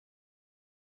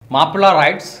Mappila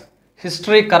writes,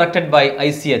 History corrected by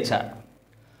ICHR.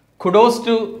 Kudos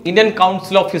to Indian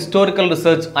Council of Historical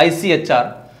Research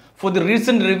ICHR for the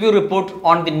recent review report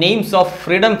on the names of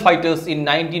freedom fighters in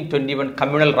 1921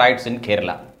 communal riots in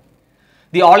Kerala.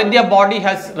 The All India body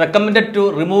has recommended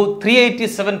to remove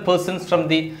 387 persons from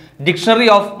the Dictionary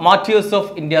of Martyrs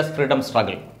of India's freedom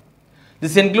struggle.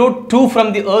 This includes 2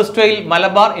 from the erstwhile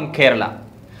Malabar in Kerala.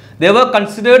 They were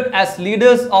considered as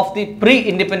leaders of the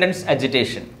pre-independence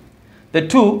agitation. The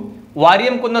 2,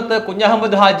 Variyamkunnath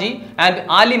Kunjahammed Haji and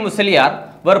Ali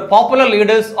Musaliar, were popular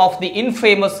leaders of the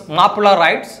infamous Mappila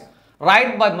riots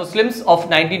by Muslims of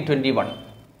 1921.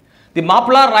 The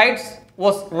Mappila riots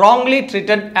was wrongly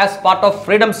treated as part of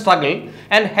freedom struggle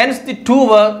and hence the 2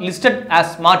 were listed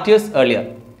as martyrs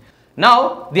earlier.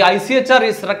 Now the ICHR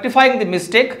is rectifying the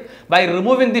mistake by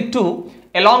removing the 2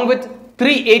 along with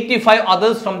 385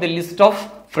 others from the list of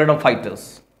freedom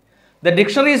fighters. The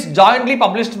dictionary is jointly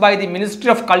published by the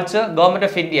Ministry of Culture, Government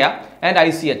of India and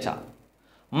ICHR.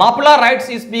 Mappila riots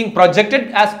is being projected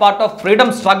as part of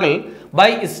freedom struggle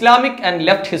by Islamic and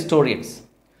left historians.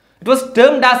 It was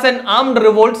termed as an armed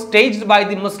revolt staged by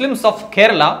the Muslims of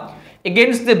Kerala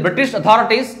against the British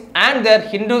authorities and their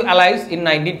Hindu allies in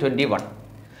 1921.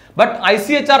 But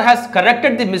ICHR has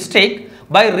corrected the mistake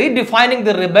by redefining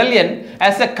the rebellion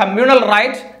as a communal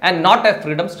riot and not a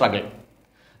freedom struggle.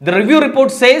 The review report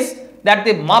says that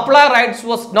the Mappila riots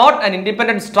was not an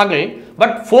independent struggle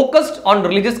but focused on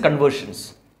religious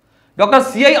conversions. Dr.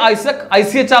 C.I. Isaac,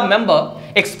 ICHR member,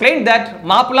 explained that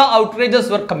Mappila outrages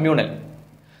were communal.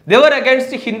 They were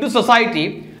against Hindu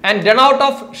society and done out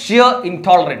of sheer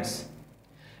intolerance.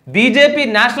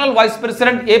 BJP National Vice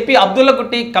President A.P. Abdullah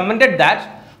Kutti commented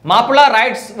that Mappila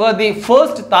riots were the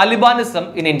first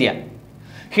Talibanism in India.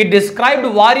 He described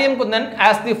Variyamkunnath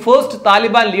as the first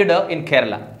Taliban leader in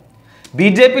Kerala.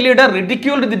 BJP leader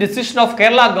ridiculed the decision of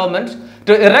Kerala government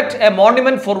to erect a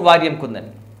monument for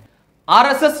Variyamkunnath.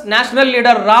 RSS national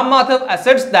leader Ram Madhav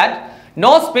asserts that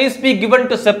no space be given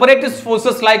to separatist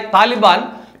forces like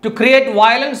Taliban to create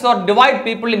violence or divide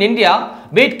people in India,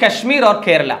 be it Kashmir or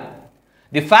Kerala.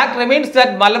 The fact remains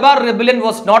that Malabar rebellion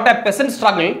was not a peasant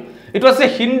struggle, it was a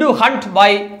Hindu hunt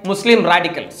by Muslim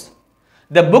radicals.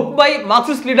 The book by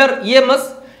Marxist leader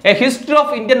EMS, A History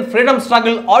of Indian Freedom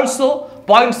Struggle, also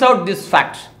points out this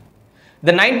fact.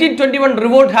 The 1921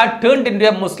 revolt had turned into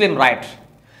a Muslim riot.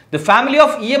 The family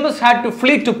of EMS had to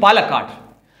flee to Palakkad.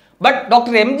 But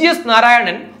Dr. M.G.S.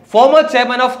 Narayanan, former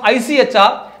chairman of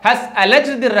ICHR, has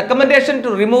alleged the recommendation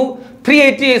to remove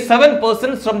 387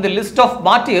 persons from the list of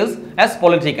martyrs as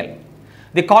political.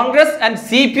 The Congress and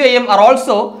CPIM are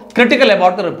also critical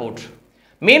about the report.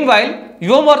 Meanwhile,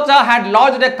 Yuva Morcha had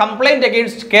lodged a complaint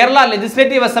against Kerala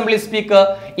Legislative Assembly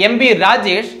Speaker M.B.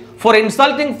 Rajesh for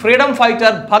insulting freedom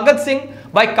fighter Bhagat Singh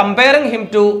by comparing him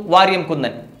to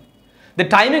Variyamkunnath. The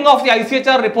timing of the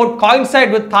ICHR report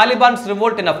coincided with Taliban's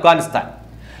revolt in Afghanistan.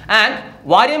 And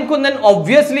Variyamkunnath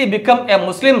obviously became a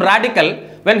Muslim radical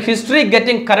when history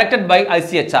getting corrected by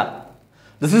ICHR.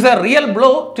 This is a real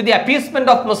blow to the appeasement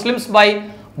of Muslims by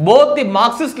both the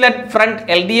Marxist-led front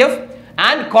LDF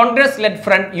and Congress-led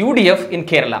front UDF in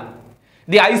Kerala.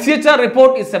 The ICHR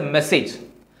report is a message.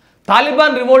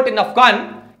 Taliban revolt in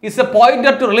Afghan is a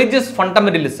pointer to religious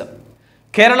fundamentalism.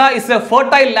 Kerala is a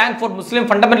fertile land for Muslim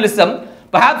fundamentalism,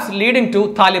 perhaps leading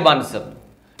to Talibanism.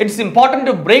 It is important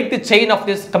to break the chain of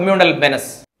this communal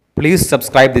menace. Please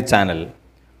subscribe the channel.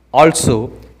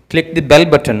 Also, click the bell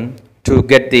button to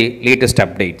get the latest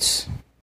updates.